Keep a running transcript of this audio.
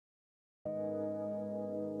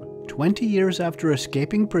20 years after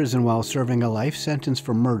escaping prison while serving a life sentence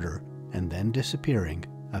for murder and then disappearing,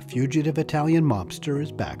 a fugitive Italian mobster is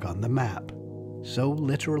back on the map. So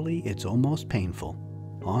literally, it's almost painful.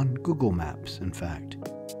 On Google Maps, in fact.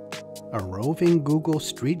 A roving Google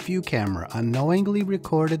Street View camera unknowingly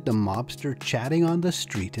recorded the mobster chatting on the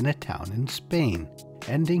street in a town in Spain,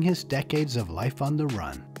 ending his decades of life on the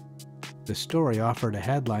run. The story offered a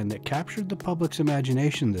headline that captured the public's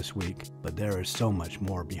imagination this week, but there is so much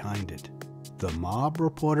more behind it. The Mob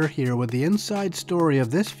Reporter here with the inside story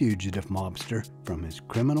of this fugitive mobster, from his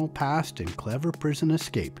criminal past and clever prison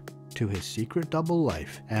escape, to his secret double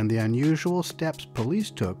life and the unusual steps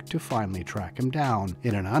police took to finally track him down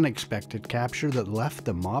in an unexpected capture that left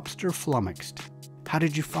the mobster flummoxed. "How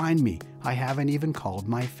did you find me? I haven't even called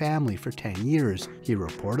my family for 10 years, he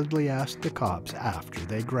reportedly asked the cops after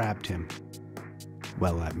they grabbed him.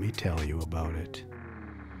 Well, let me tell you about it.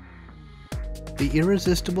 The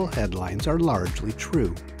irresistible headlines are largely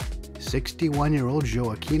true. 61-year-old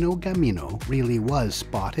Gioacchino Gammino really was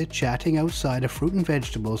spotted chatting outside a fruit and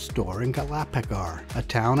vegetable store in Galapagar, a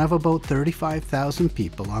town of about 35,000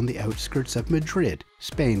 people on the outskirts of Madrid,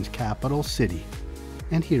 Spain's capital city.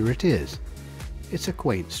 And here it is. It's a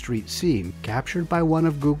quaint street scene captured by one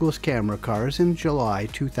of Google's camera cars in July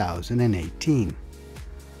 2018.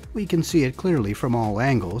 We can see it clearly from all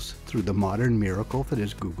angles through the modern miracle that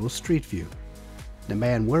is Google Street View. The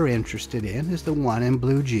man we're interested in is the one in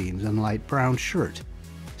blue jeans and light brown shirt,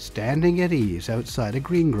 standing at ease outside a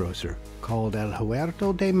greengrocer called El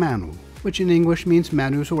Huerto de Manu, which in English means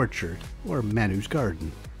Manu's orchard or Manu's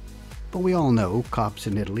garden. But we all know cops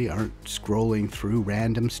in Italy aren't scrolling through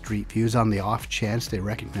random street views on the off chance they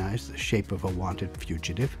recognize the shape of a wanted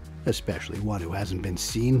fugitive, especially one who hasn't been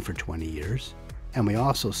seen for 20 years. And we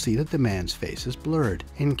also see that the man's face is blurred,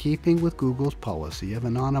 in keeping with Google's policy of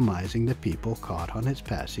anonymizing the people caught on its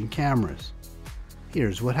passing cameras.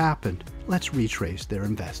 Here's what happened. Let's retrace their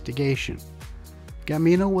investigation.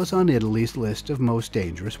 Gammino was on Italy's list of most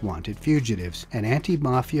dangerous wanted fugitives, and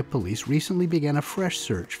anti-Mafia police recently began a fresh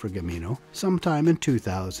search for Gammino sometime in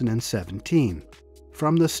 2017.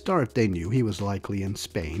 From the start they knew he was likely in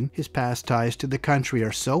Spain. His past ties to the country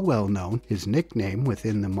are so well known, his nickname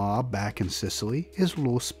within the mob back in Sicily is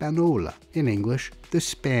Lo Spagnola, in English, the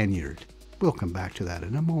Spaniard. We'll come back to that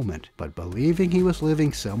in a moment. But believing he was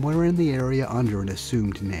living somewhere in the area under an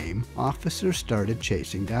assumed name, officers started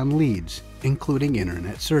chasing down leads, including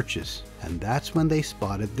internet searches. And that's when they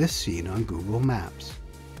spotted this scene on Google Maps.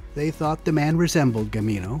 They thought the man resembled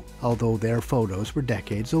Gammino, although their photos were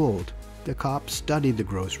decades old. The cops studied the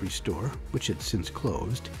grocery store, which had since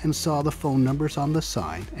closed, and saw the phone numbers on the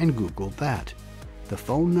sign and Googled that. The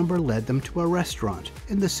phone number led them to a restaurant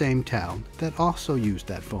in the same town that also used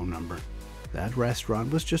that phone number. That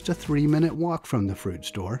restaurant was just a 3-minute walk from the fruit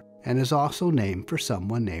store and is also named for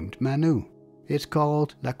someone named Manu. It's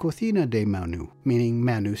called La Cocina de Manu, meaning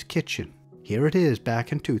Manu's kitchen. Here it is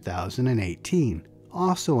back in 2018,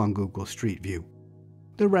 also on Google Street View.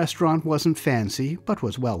 The restaurant wasn't fancy, but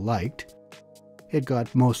was well liked. It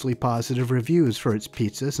got mostly positive reviews for its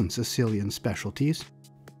pizzas and Sicilian specialties.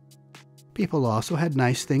 People also had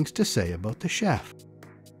nice things to say about the chef.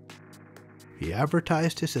 He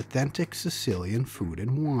advertised his authentic Sicilian food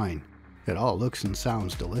and wine. It all looks and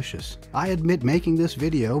sounds delicious. I admit making this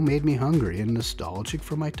video made me hungry and nostalgic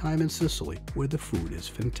for my time in Sicily, where the food is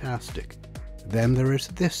fantastic. Then there is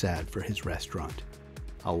this ad for his restaurant.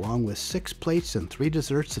 Along with 6 plates and 3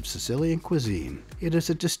 desserts of Sicilian cuisine, it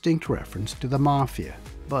is a distinct reference to the Mafia,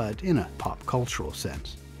 but in a pop cultural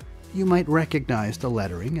sense. You might recognize the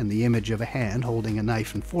lettering and the image of a hand holding a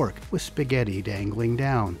knife and fork with spaghetti dangling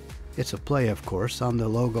down. It's a play, of course, on the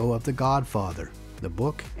logo of The Godfather, the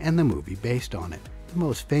book and the movie based on it, the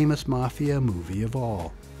most famous Mafia movie of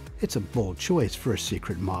all. It's a bold choice for a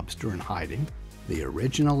secret mobster in hiding. The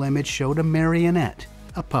original image showed a marionette,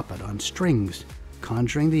 a puppet on strings,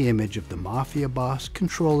 conjuring the image of the Mafia boss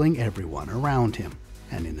controlling everyone around him.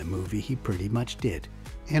 And in the movie he pretty much did.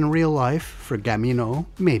 In real life, for Gammino,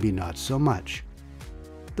 maybe not so much.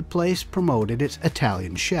 The place promoted its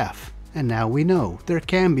Italian chef, and now we know there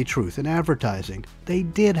can be truth in advertising. They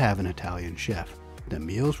did have an Italian chef. The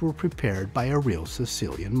meals were prepared by a real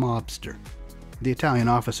Sicilian mobster. The Italian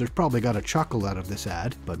officers probably got a chuckle out of this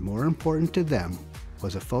ad, but more important to them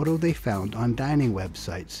was a photo they found on dining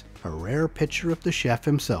websites, a rare picture of the chef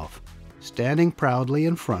himself, standing proudly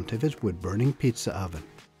in front of his wood-burning pizza oven.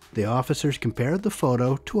 The officers compared the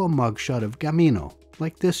photo to a mugshot of Gammino,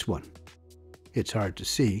 like this one. It's hard to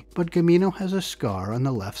see, but Gammino has a scar on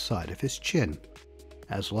the left side of his chin.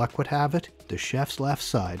 As luck would have it, the chef's left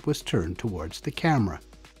side was turned towards the camera.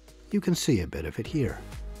 You can see a bit of it here.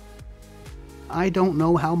 I don't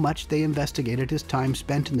know how much they investigated his time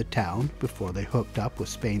spent in the town before they hooked up with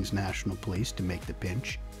Spain's national police to make the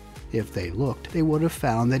pinch. If they looked, they would have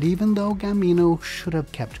found that even though Gammino should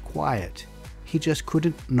have kept quiet, he just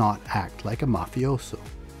couldn't not act like a mafioso.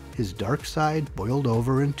 His dark side boiled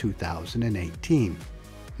over in 2018.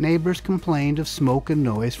 Neighbors complained of smoke and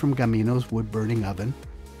noise from Gammino's wood-burning oven.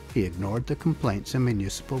 He ignored the complaints and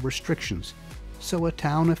municipal restrictions, so a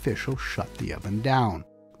town official shut the oven down.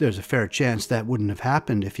 There's a fair chance that wouldn't have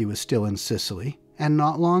happened if he was still in Sicily, and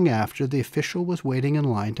not long after, the official was waiting in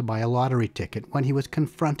line to buy a lottery ticket when he was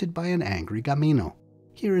confronted by an angry Gammino.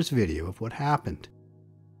 Here is video of what happened.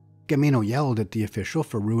 Gammino yelled at the official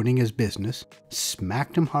for ruining his business,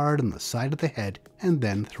 smacked him hard on the side of the head, and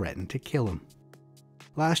then threatened to kill him.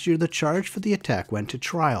 Last year, the charge for the attack went to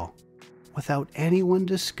trial, without anyone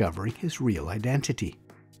discovering his real identity.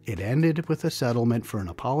 It ended with a settlement for an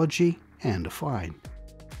apology and a fine.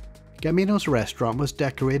 Gammino's restaurant was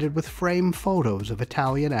decorated with framed photos of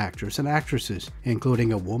Italian actors and actresses,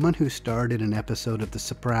 including a woman who starred in an episode of The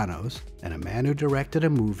Sopranos and a man who directed a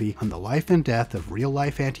movie on the life and death of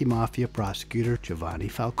real-life anti-Mafia prosecutor Giovanni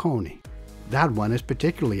Falcone. That one is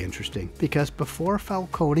particularly interesting because before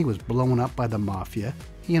Falcone was blown up by the Mafia,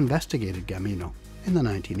 he investigated Gammino in the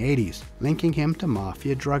 1980s, linking him to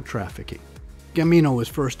Mafia drug trafficking. Gammino was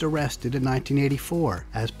first arrested in 1984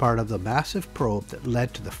 as part of the massive probe that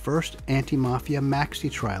led to the first anti-Mafia maxi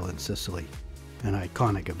trial in Sicily, an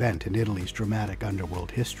iconic event in Italy's dramatic underworld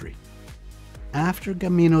history. After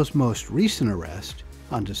Gammino's most recent arrest,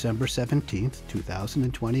 on December 17,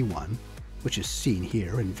 2021, which is seen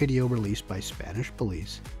here in video released by Spanish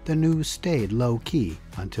police, the news stayed low-key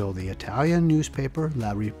until the Italian newspaper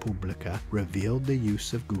La Repubblica revealed the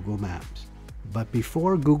use of Google Maps. But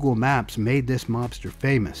before Google Maps made this mobster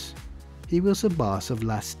famous, he was the boss of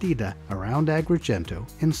La Stidda around Agrigento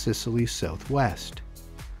in Sicily's southwest.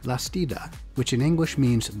 La Stidda, which in English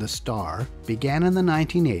means the Star, began in the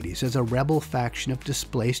 1980s as a rebel faction of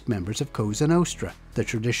displaced members of Cosa Nostra, the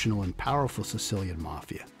traditional and powerful Sicilian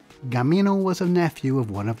Mafia. Gammino was a nephew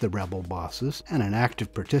of one of the rebel bosses and an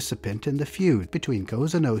active participant in the feud between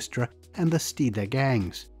Cosa Nostra and the Stidda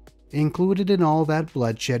gangs. Included in all that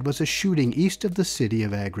bloodshed was a shooting east of the city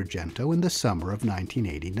of Agrigento in the summer of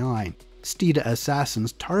 1989. Stidda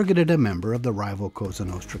assassins targeted a member of the rival Cosa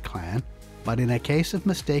Nostra clan, but in a case of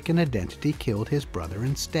mistaken identity killed his brother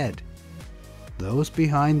instead. Those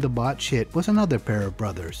behind the botch hit was another pair of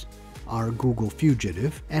brothers, our Google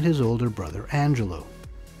fugitive and his older brother Angelo.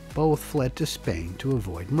 Both fled to Spain to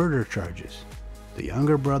avoid murder charges. The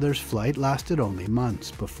younger brother's flight lasted only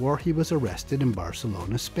months before he was arrested in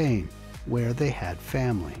Barcelona, Spain, where they had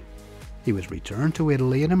family. He was returned to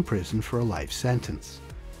Italy and imprisoned for a life sentence.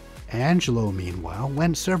 Angelo, meanwhile,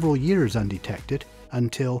 went several years undetected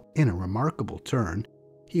until, in a remarkable turn,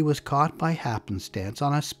 he was caught by happenstance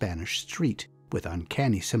on a Spanish street, with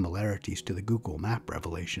uncanny similarities to the Google Map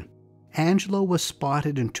revelation. Angelo was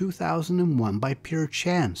spotted in 2001 by pure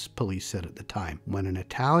chance, police said at the time, when an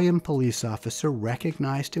Italian police officer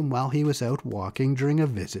recognized him while he was out walking during a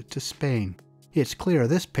visit to Spain. It's clear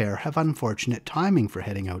this pair have unfortunate timing for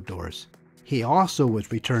heading outdoors. He also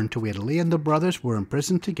was returned to Italy and the brothers were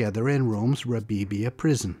imprisoned together in Rome's Rebibbia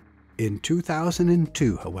prison. In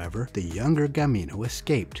 2002, however, the younger Gammino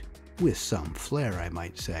escaped, with some flair I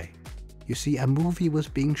might say. You see, a movie was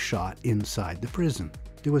being shot inside the prison.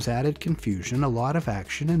 There was added confusion, a lot of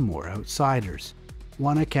action, and more outsiders.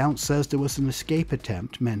 One account says there was an escape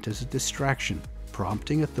attempt meant as a distraction,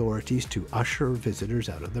 prompting authorities to usher visitors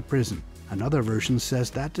out of the prison. Another version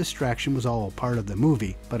says that distraction was all part of the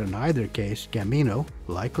movie, but in either case, Gammino,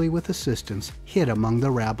 likely with assistance, hid among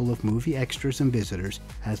the rabble of movie extras and visitors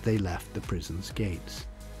as they left the prison's gates.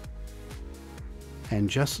 And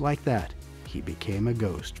just like that, he became a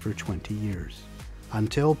ghost for 20 years.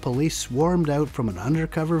 Until police swarmed out from an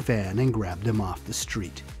undercover van and grabbed him off the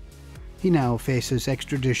street. He now faces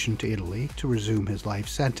extradition to Italy to resume his life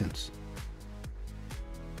sentence.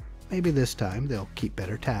 Maybe this time they'll keep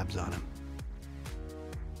better tabs on him.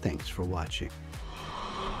 Thanks for watching.